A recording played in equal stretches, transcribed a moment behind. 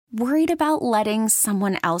Worried about letting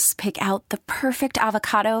someone else pick out the perfect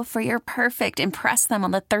avocado for your perfect impress them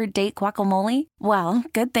on the third date guacamole? Well,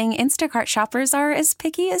 good thing Instacart shoppers are as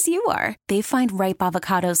picky as you are. They find ripe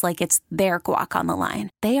avocados like it's their guac on the line.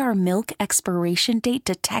 They are milk expiration date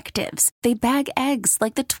detectives. They bag eggs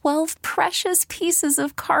like the 12 precious pieces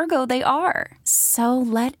of cargo they are. So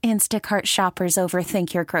let Instacart shoppers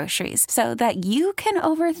overthink your groceries so that you can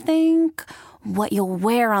overthink what you'll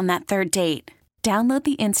wear on that third date. Download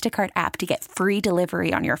the Instacart app to get free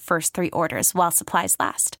delivery on your first 3 orders while supplies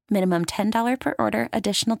last. Minimum $10 per order.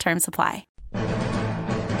 Additional terms apply.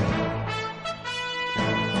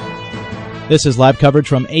 This is live coverage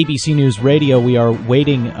from ABC News Radio. We are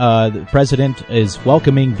waiting. The president is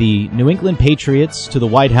welcoming the New England Patriots to the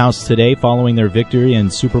White House today following their victory in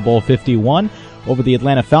Super Bowl 51 over the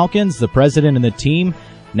Atlanta Falcons. The president and the team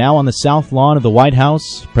now on the south lawn of the White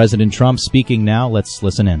House. President Trump speaking now. Let's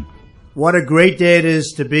listen in. What a great day it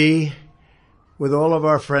is to be with all of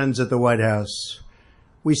our friends at the White House.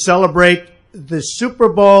 We celebrate the Super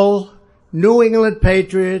Bowl, New England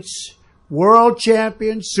Patriots, world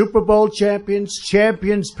champions, Super Bowl champions,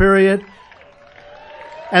 champions period,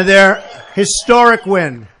 and their historic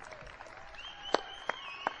win.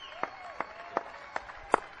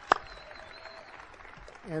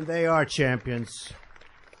 And they are champions.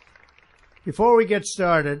 Before we get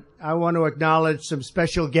started, I want to acknowledge some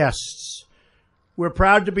special guests. We're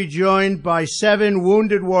proud to be joined by 7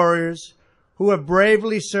 wounded warriors who have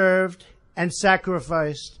bravely served and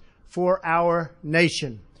sacrificed for our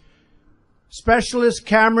nation. Specialist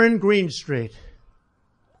Cameron Greenstreet.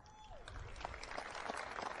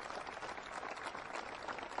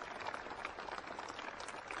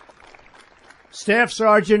 Staff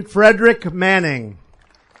Sergeant Frederick Manning.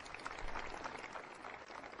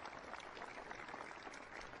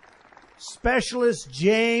 Specialist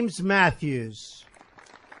James Matthews.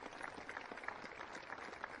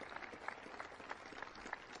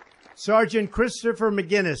 Sergeant Christopher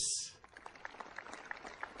McGinnis.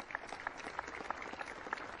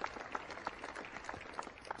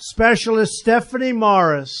 Specialist Stephanie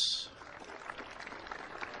Morris.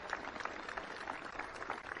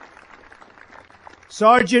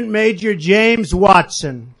 Sergeant Major James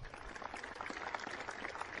Watson.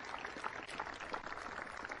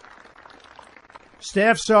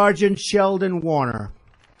 Staff Sergeant Sheldon Warner.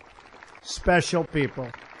 Special people.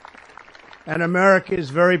 And America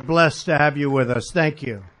is very blessed to have you with us. Thank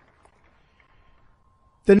you.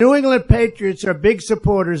 The New England Patriots are big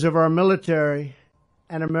supporters of our military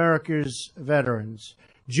and America's veterans.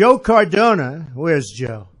 Joe Cardona, where's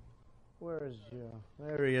Joe? Where is Joe?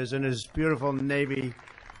 There he is in his beautiful Navy.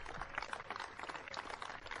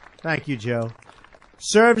 Thank you, Joe.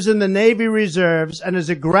 Serves in the Navy Reserves and is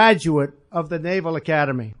a graduate of the Naval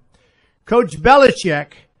Academy. Coach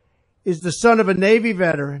Belichick is the son of a Navy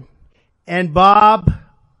veteran, and Bob,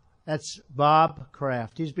 that's Bob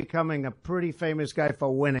Kraft. He's becoming a pretty famous guy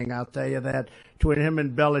for winning, I'll tell you that, between him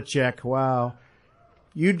and Belichick. Wow.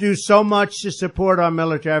 You do so much to support our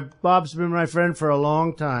military. Bob's been my friend for a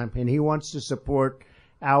long time, and he wants to support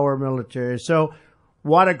our military. So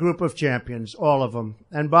what a group of champions, all of them.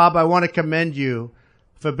 And Bob, I want to commend you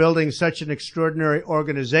for building such an extraordinary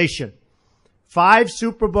organization. 5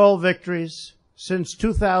 Super Bowl victories since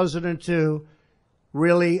 2002.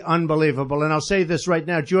 Really unbelievable. And I'll say this right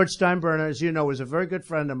now. George Steinbrenner, as you know, was a very good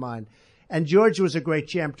friend of mine. And George was a great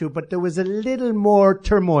champ, too, but there was a little more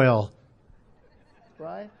turmoil.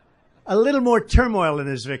 Right? A little more turmoil in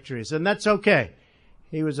his victories, and that's okay.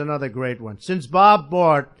 He was another great one. Since Bob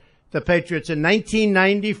bought the Patriots in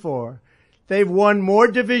 1994, they've won more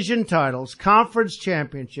division titles, conference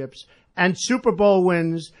championships, and Super Bowl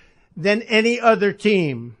wins than any other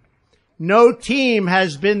team. No team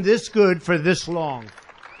has been this good for this long.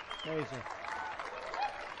 Amazing.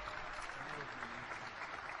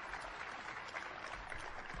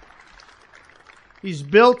 He's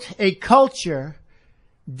built a culture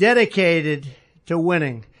dedicated to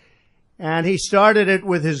winning. And he started it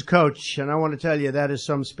with his coach. And I want to tell you, that is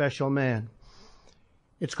some special man.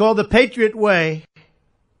 It's called the Patriot Way.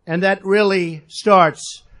 And that really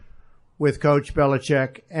starts with Coach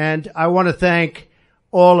Belichick. And I want to thank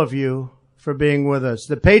all of you for being with us.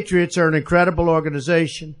 The Patriots are an incredible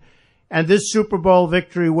organization. And this Super Bowl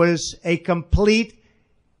victory was a complete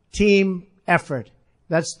team effort.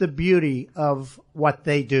 That's the beauty of what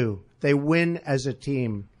they do. They win as a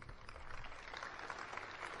team.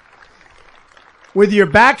 With your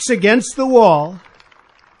backs against the wall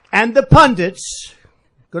and the pundits,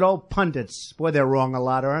 good old pundits, boy, they're wrong a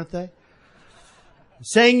lot, aren't they?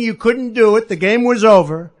 Saying you couldn't do it, the game was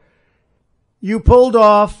over, you pulled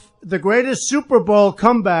off the greatest Super Bowl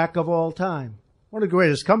comeback of all time. One of the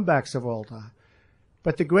greatest comebacks of all time.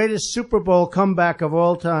 But the greatest Super Bowl comeback of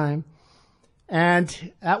all time.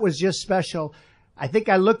 And that was just special. I think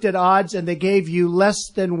I looked at odds and they gave you less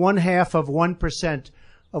than 0.5%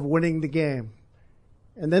 of winning the game.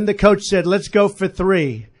 And then the coach said, let's go for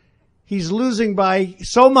 3. He's losing by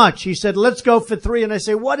so much. He said, let's go for 3. And I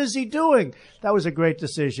say, what is he doing? That was a great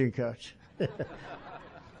decision, Coach.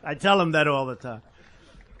 I tell him that all the time.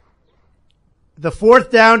 The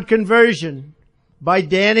 4th down conversion by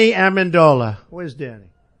Danny Amendola. Where's Danny?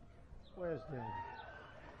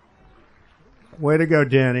 Way to go,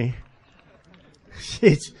 Danny.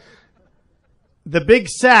 The big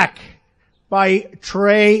sack by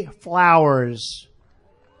Trey Flowers.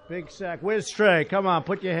 Big sack. Where's Trey? Come on,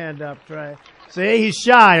 put your hand up, Trey. See, he's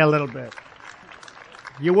shy a little bit.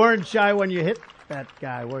 You weren't shy when you hit that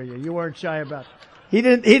guy, were you? You weren't shy about it. He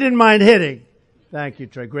didn't mind hitting. Thank you,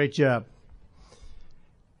 Trey. Great job.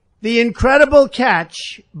 The incredible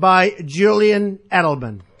catch by Julian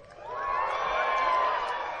Edelman.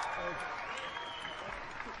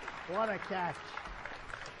 What a catch.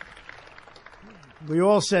 We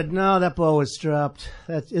all said, no, that ball was dropped.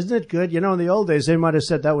 Isn't it good? You know, in the old days, they might have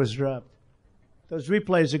said that was dropped. Those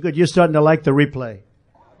replays are good. You're starting to like the replay.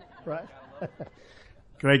 Right?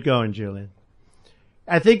 Great going, Julian.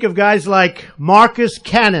 I think of guys like Marcus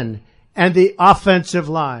Cannon and the offensive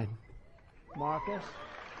line. Marcus?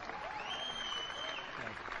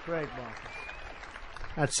 Great, Marcus.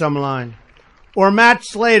 That's some line. Or Matt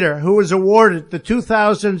Slater, who was awarded the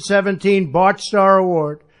 2017 Bart Starr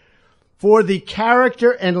Award for the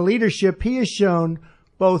character and leadership he has shown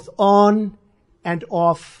both on and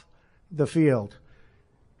off the field.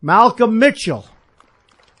 Malcolm Mitchell.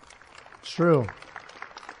 It's true.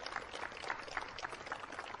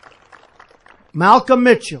 Malcolm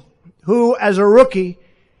Mitchell, who as a rookie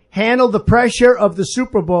handled the pressure of the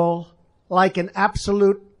Super Bowl like an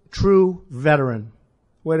absolute true veteran.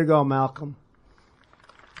 Way to go, Malcolm.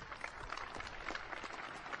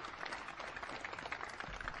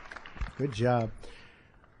 Good job.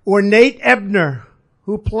 Or Nate Ebner,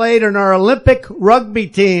 who played on our Olympic rugby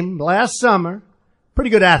team last summer.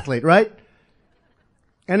 Pretty good athlete, right?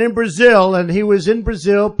 And in Brazil, and he was in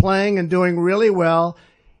Brazil playing and doing really well,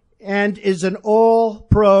 and is an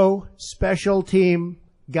all-pro special team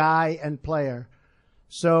guy and player.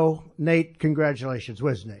 So, Nate, congratulations.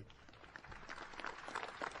 Where's Nate?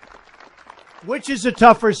 Which is a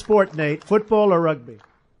tougher sport, Nate, football or rugby?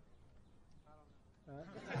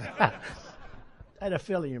 I had a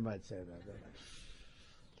feeling you might say that.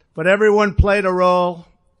 But everyone played a role,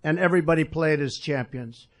 and everybody played as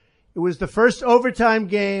champions. It was the first overtime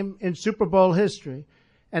game in Super Bowl history,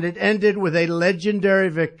 and it ended with a legendary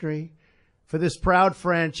victory for this proud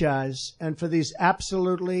franchise and for these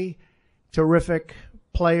absolutely terrific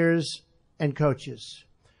players and coaches.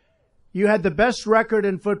 You had the best record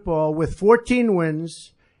in football with 14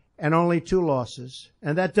 wins and only 2 losses,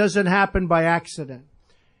 and that doesn't happen by accident.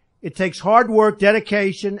 It takes hard work,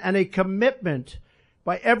 dedication, and a commitment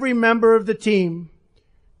by every member of the team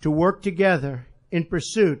to work together in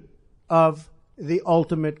pursuit of the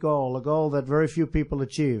ultimate goal, a goal that very few people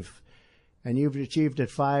achieve. And you've achieved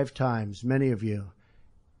it 5 times, many of you.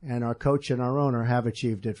 And our coach and our owner have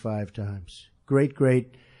achieved it 5 times. Great,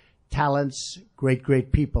 great talents, great,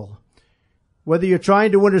 great people. Whether you're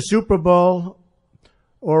trying to win a Super Bowl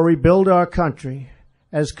or rebuild our country,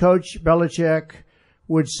 as Coach Belichick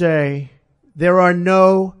would say, there are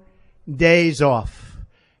no days off.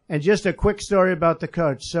 And just a quick story about the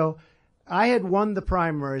coach. So I had won the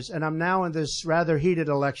primaries, and I'm now in this rather heated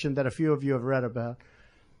election that a few of you have read about.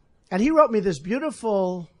 And he wrote me this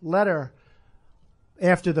beautiful letter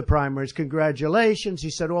after the primaries. Congratulations. He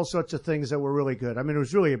said all sorts of things that were really good. I mean, it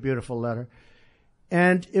was really a beautiful letter.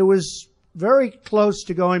 And it was very close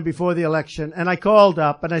to going before the election. And I called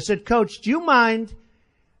up and I said, Coach, do you mind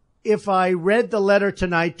if I read the letter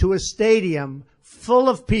tonight to a stadium full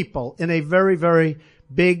of people in a very, very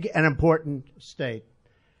big and important state?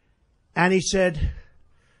 And he said,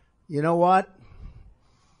 you know what?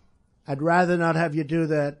 I'd rather not have you do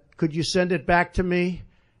that. Could you send it back to me?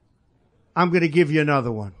 I'm going to give you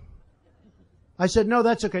another one. I said, no,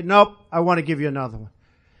 that's okay. Nope, I want to give you another one.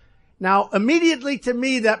 Now, immediately to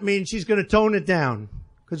me, that means he's going to tone it down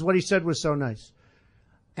because what he said was so nice.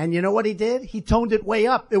 And you know what he did? He toned it way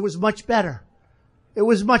up. It was much better. It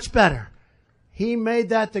was much better. He made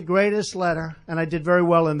that the greatest letter, and I did very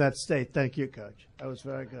well in that state. Thank you, Coach. That was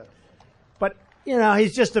very good. But, you know,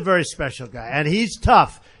 he's just a very special guy, and he's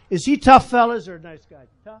tough. Is he tough, fellas, or a nice guy?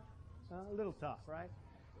 Tough? A little tough, right?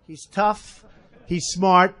 He's tough, he's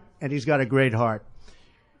smart, and he's got a great heart.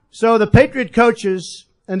 So the Patriot coaches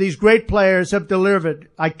and these great players have delivered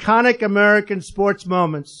iconic American sports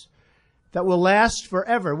moments that will last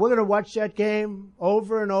forever. We're going to watch that game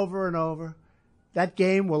over and over and over. That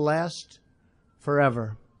game will last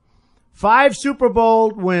forever. 5 Super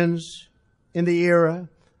Bowl wins in the era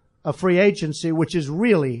of free agency, which is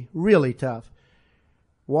really, really tough.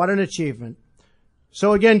 What an achievement.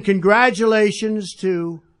 So again, congratulations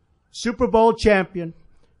to Super Bowl champion,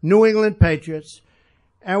 New England Patriots.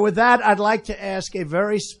 And with that, I'd like to ask a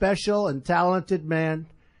very special and talented man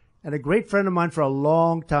and a great friend of mine for a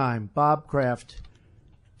long time, Bob Kraft,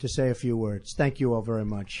 to say a few words. Thank you all very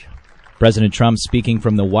much. President Trump speaking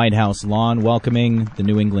from the White House lawn, welcoming the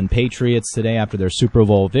New England Patriots today after their Super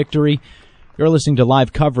Bowl victory. You're listening to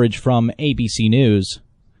live coverage from ABC News.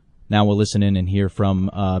 Now we'll listen in and hear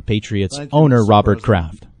from Patriots owner Robert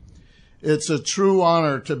Kraft. It's a true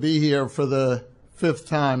honor to be here for the 5th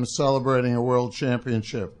time celebrating a world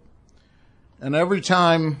championship. And every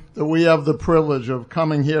time that we have the privilege of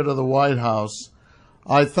coming here to the White House,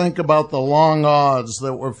 I think about the long odds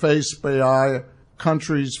that were faced by our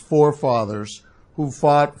country's forefathers who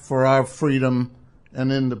fought for our freedom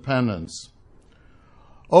and independence.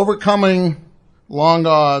 Overcoming long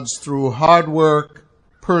odds through hard work,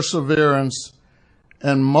 perseverance,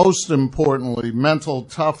 and most importantly, mental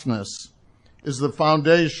toughness is the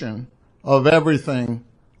foundation of everything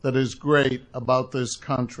that is great about this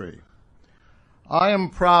country. I am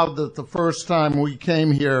proud that the first time we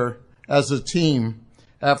came here as a team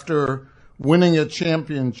after winning a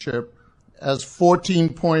championship as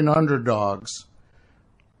 14-point underdogs,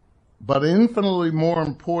 but infinitely more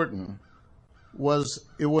important was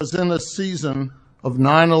it was in a season of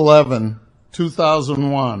 9/11,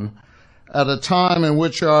 2001, at a time in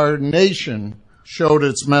which our nation showed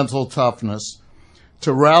its mental toughness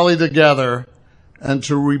to rally together and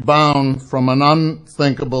to rebound from an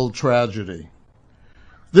unthinkable tragedy.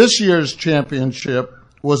 This year's championship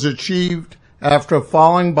was achieved after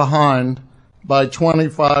falling behind by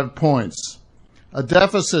 25 points, a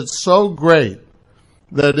deficit so great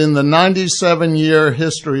that in the 97-year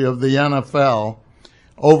history of the NFL,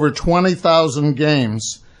 over 20,000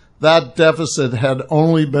 games, that deficit had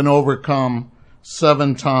only been overcome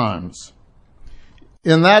 7 times.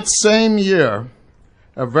 In that same year,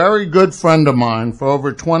 a very good friend of mine for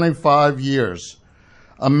over 25 years,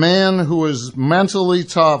 a man who is mentally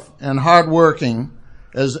tough and hardworking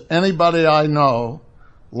as anybody I know,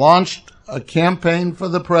 launched a campaign for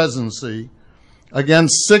the presidency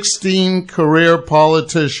against 16 career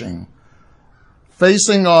politicians,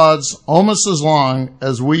 facing odds almost as long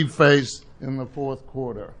as we faced in the fourth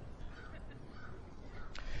quarter.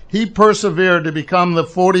 He persevered to become the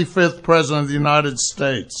 45th President of the United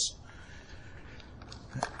States.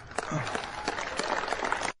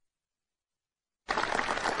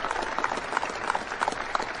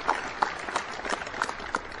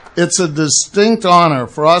 It's a distinct honor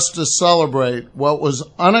for us to celebrate what was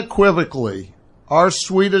unequivocally our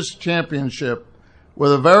sweetest championship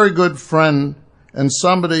with a very good friend and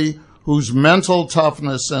somebody whose mental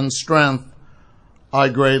toughness and strength I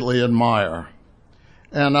greatly admire.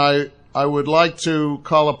 And I would like to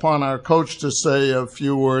call upon our coach to say a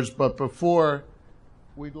few words, but before,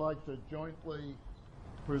 we'd like to jointly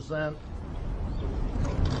present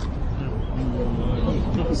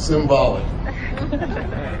symbolic.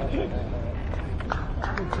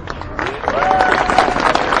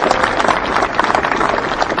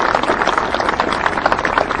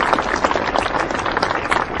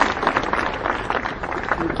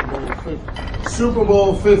 Super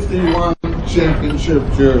Bowl 51 championship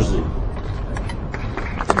jersey.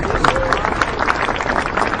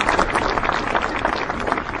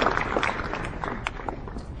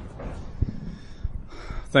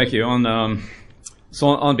 Thank you. So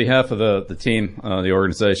on behalf of the team, the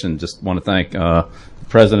organization, just want to thank the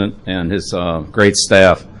President and his great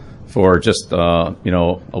staff for just a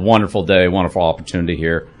wonderful day, wonderful opportunity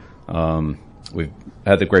here. We've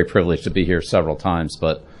had the great privilege to be here several times,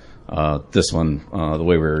 but this one, the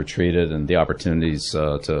way we were treated and the opportunities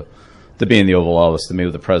to be in the Oval Office, to meet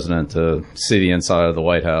with the President, to see the inside of the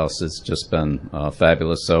White House, has just been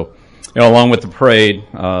fabulous. So, along with the parade,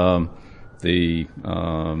 the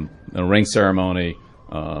ring ceremony,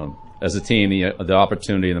 as a team, the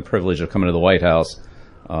opportunity and the privilege of coming to the White House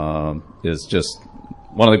is just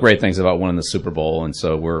one of the great things about winning the Super Bowl. And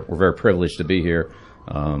so we're very privileged to be here,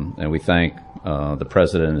 and we thank the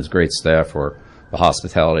President and his great staff for the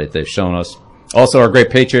hospitality that they've shown us. Also, our great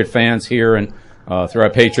Patriot fans here and through our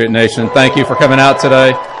Patriot Nation, thank you for coming out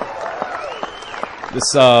today.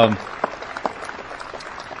 This,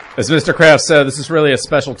 as Mr. Kraft said, this is really a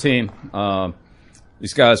special team.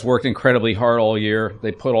 These guys worked incredibly hard all year.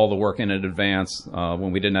 They put all the work in advance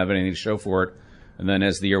when we didn't have anything to show for it. And then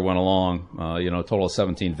as the year went along, a total of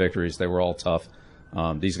 17 victories. They were all tough.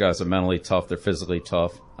 These guys are mentally tough. They're physically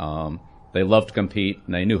tough. They love to compete,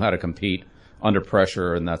 and they knew how to compete under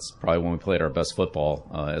pressure, and that's probably when we played our best football,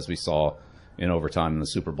 as we saw in overtime in the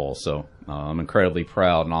Super Bowl. So I'm incredibly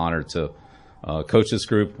proud and honored to coach this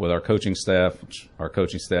group with our coaching staff. Our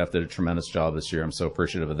coaching staff did a tremendous job this year. I'm so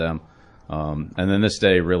appreciative of them. And then this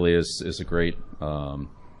day really is a great,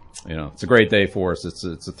 it's a great day for us.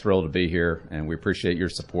 It's a thrill to be here, and we appreciate your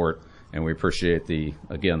support, and we appreciate the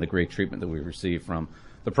great treatment that we received from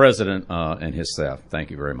the president and his staff. Thank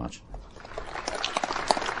you very much.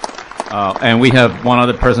 And we have one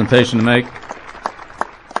other presentation to make.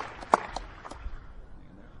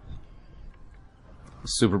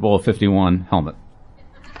 Super Bowl 51 helmet.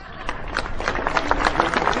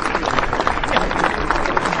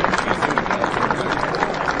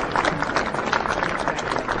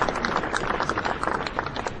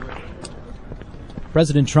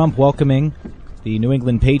 President Trump welcoming the New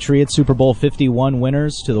England Patriots Super Bowl 51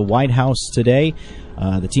 winners to the White House today.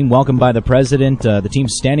 The team welcomed by the president, the team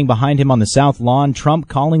standing behind him on the South Lawn. Trump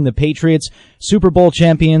calling the Patriots Super Bowl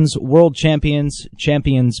champions, world champions,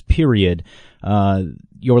 champions, period.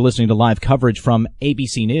 You're listening to live coverage from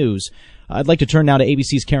ABC News. I'd like to turn now to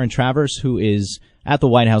ABC's Karen Travers, who is at the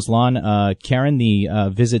White House lawn. Karen, the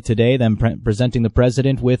visit today, them presenting the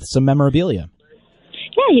president with some memorabilia.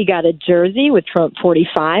 Yeah, he got a jersey with Trump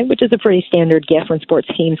 45, which is a pretty standard gift when sports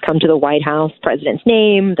teams come to the White House. President's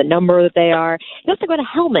name, the number that they are. He also got a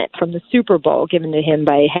helmet from the Super Bowl given to him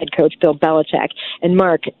by head coach Bill Belichick. And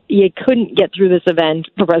Mark, you couldn't get through this event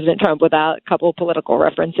for President Trump without a couple of political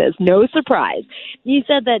references. No surprise. He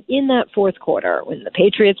said that in that fourth quarter, when the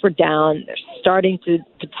Patriots were down, they're starting to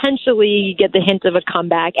potentially get the hint of a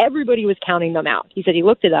comeback. Everybody was counting them out. He said he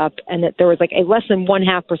looked it up and that there was like a less than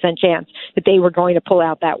 0.5% chance that they were going to pull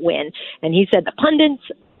out that win. And he said the pundits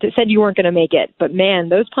said you weren't going to make it. But, man,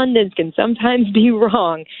 those pundits can sometimes be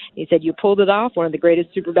wrong. He said you pulled it off, one of the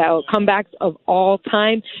greatest Super Bowl comebacks of all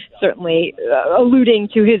time, certainly alluding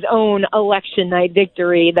to his own election night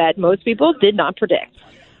victory that most people did not predict.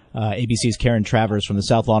 ABC's Karen Travers from the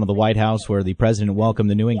South Lawn of the White House, where the president welcomed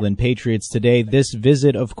the New England Patriots today. This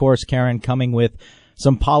visit, of course, Karen, coming with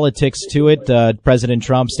some politics to it. President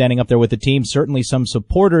Trump standing up there with the team, certainly some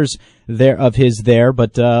supporters there of his there,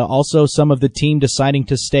 but also some of the team deciding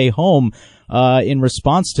to stay home in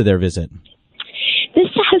response to their visit. This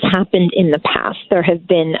has happened in the past. There have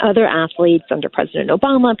been other athletes under President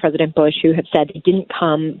Obama, President Bush, who have said they didn't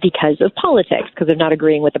come because of politics, because they're not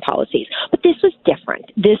agreeing with the policies. But this was different.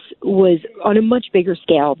 This was on a much bigger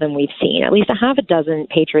scale than we've seen. At least a half a dozen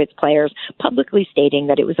Patriots players publicly stating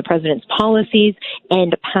that it was the president's policies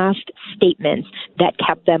and past statements that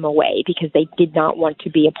kept them away because they did not want to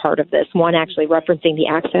be a part of this. One actually referencing the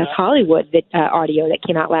Access Hollywood audio that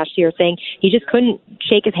came out last year saying he just couldn't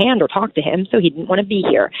shake his hand or talk to him, so he didn't want to be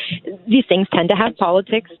here. These things tend to have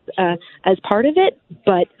politics as part of it,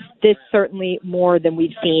 but this certainly more than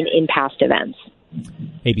we've seen in past events.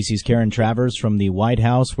 ABC's Karen Travers from the White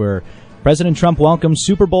House, where President Trump welcomes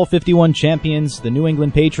Super Bowl 51 champions, the New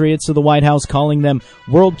England Patriots, to the White House, calling them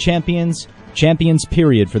world champions, champions,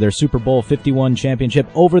 period, for their Super Bowl 51 championship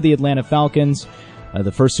over the Atlanta Falcons.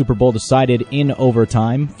 The first Super Bowl decided in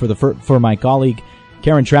overtime. For my colleague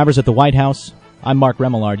Karen Travers at the White House, I'm Mark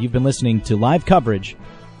Remillard. You've been listening to live coverage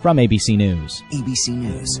from ABC News. ABC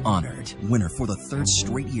News honored winner for the third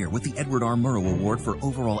straight year with the Edward R. Murrow Award for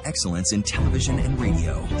Overall Excellence in Television and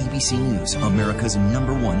Radio. ABC News, America's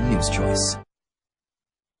 #1 news choice.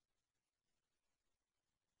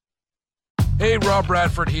 Hey, Rob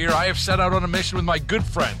Bradford here. I have set out on a mission with my good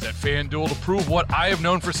friends at FanDuel to prove what I have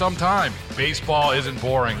known for some time. Baseball isn't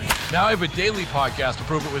boring. Now I have a daily podcast to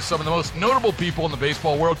prove it with some of the most notable people in the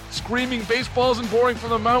baseball world, screaming baseball isn't boring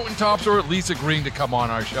from the mountaintops, or at least agreeing to come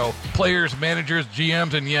on our show. Players, managers,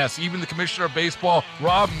 GMs, and yes, even the commissioner of baseball,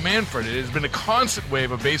 Rob Manfred. It has been a constant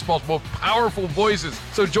wave of baseball's most powerful voices.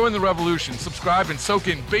 So join the revolution. Subscribe and soak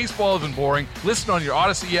in Baseball Isn't Boring. Listen on your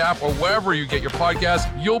Odyssey app or wherever you get your podcasts.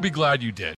 You'll be glad you did.